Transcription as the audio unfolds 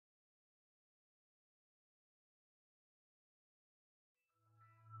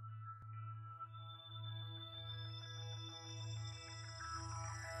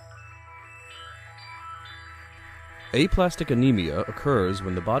Aplastic anemia occurs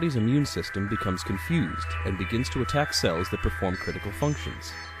when the body's immune system becomes confused and begins to attack cells that perform critical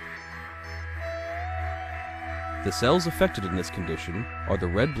functions. The cells affected in this condition are the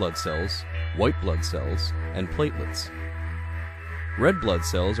red blood cells, white blood cells, and platelets. Red blood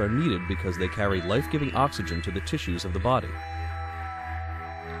cells are needed because they carry life-giving oxygen to the tissues of the body.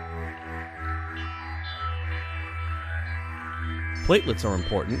 Platelets are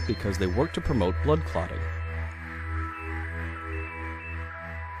important because they work to promote blood clotting.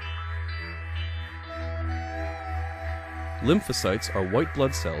 Lymphocytes are white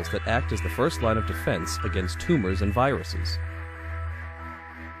blood cells that act as the first line of defense against tumors and viruses.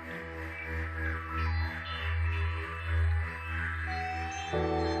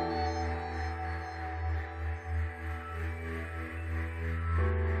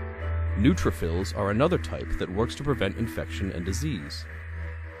 Neutrophils are another type that works to prevent infection and disease.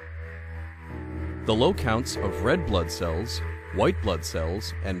 The low counts of red blood cells, white blood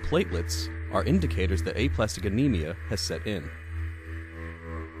cells, and platelets are indicators that aplastic anemia has set in.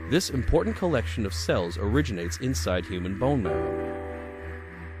 This important collection of cells originates inside human bone marrow.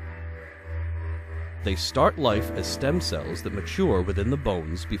 They start life as stem cells that mature within the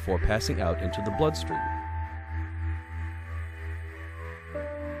bones before passing out into the bloodstream.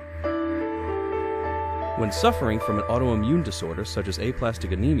 When suffering from an autoimmune disorder such as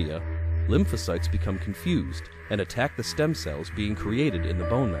aplastic anemia, lymphocytes become confused and attack the stem cells being created in the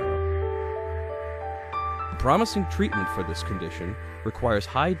bone marrow. A promising treatment for this condition requires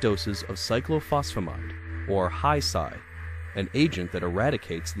high doses of cyclophosphamide, or HiCy, an agent that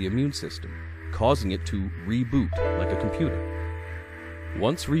eradicates the immune system, causing it to reboot like a computer.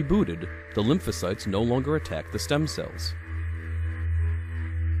 Once rebooted, the lymphocytes no longer attack the stem cells.